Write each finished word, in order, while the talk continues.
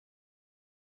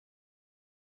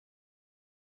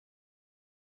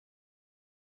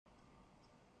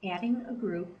Adding a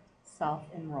group,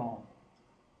 self-enroll.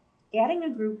 Adding a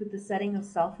group with the setting of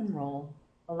self-enroll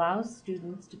allows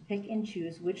students to pick and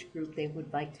choose which group they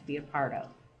would like to be a part of.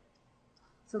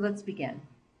 So let's begin.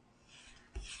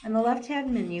 On the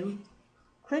left-hand menu,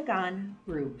 click on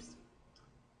Groups.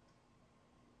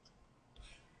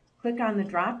 Click on the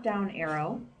drop-down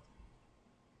arrow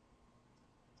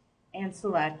and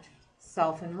select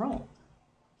Self-Enroll.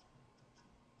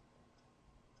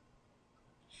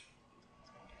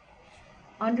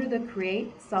 Under the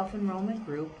Create Self-Enrollment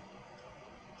Group,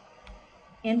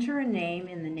 enter a name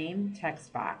in the name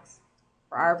text box.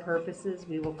 For our purposes,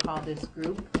 we will call this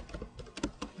group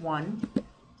 1,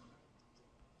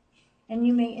 and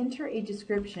you may enter a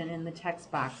description in the text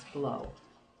box below.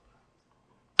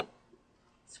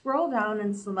 Scroll down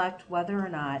and select whether or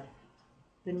not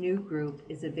the new group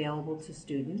is available to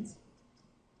students.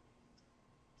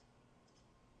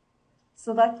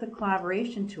 Select the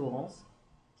collaboration tools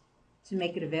to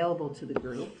make it available to the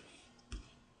group.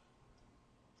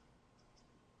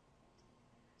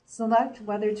 Select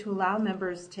whether to allow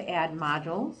members to add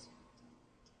modules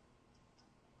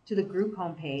to the group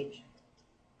homepage.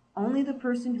 Only the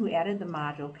person who added the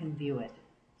module can view it.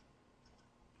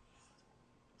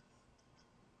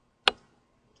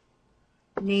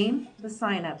 Name the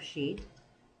sign-up sheet.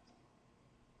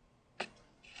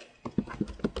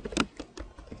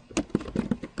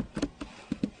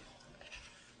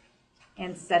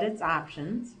 And set its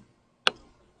options,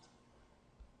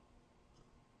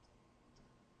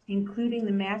 including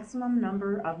the maximum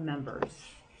number of members.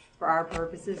 For our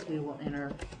purposes, we will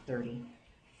enter 30.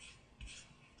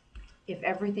 If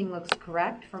everything looks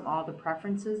correct from all the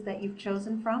preferences that you've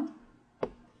chosen from,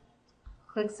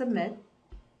 click Submit,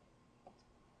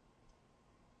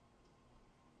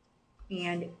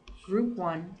 and Group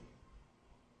 1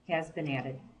 has been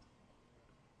added.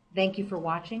 Thank you for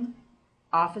watching.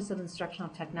 Office of Instructional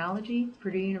Technology,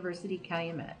 Purdue University,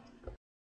 Calumet.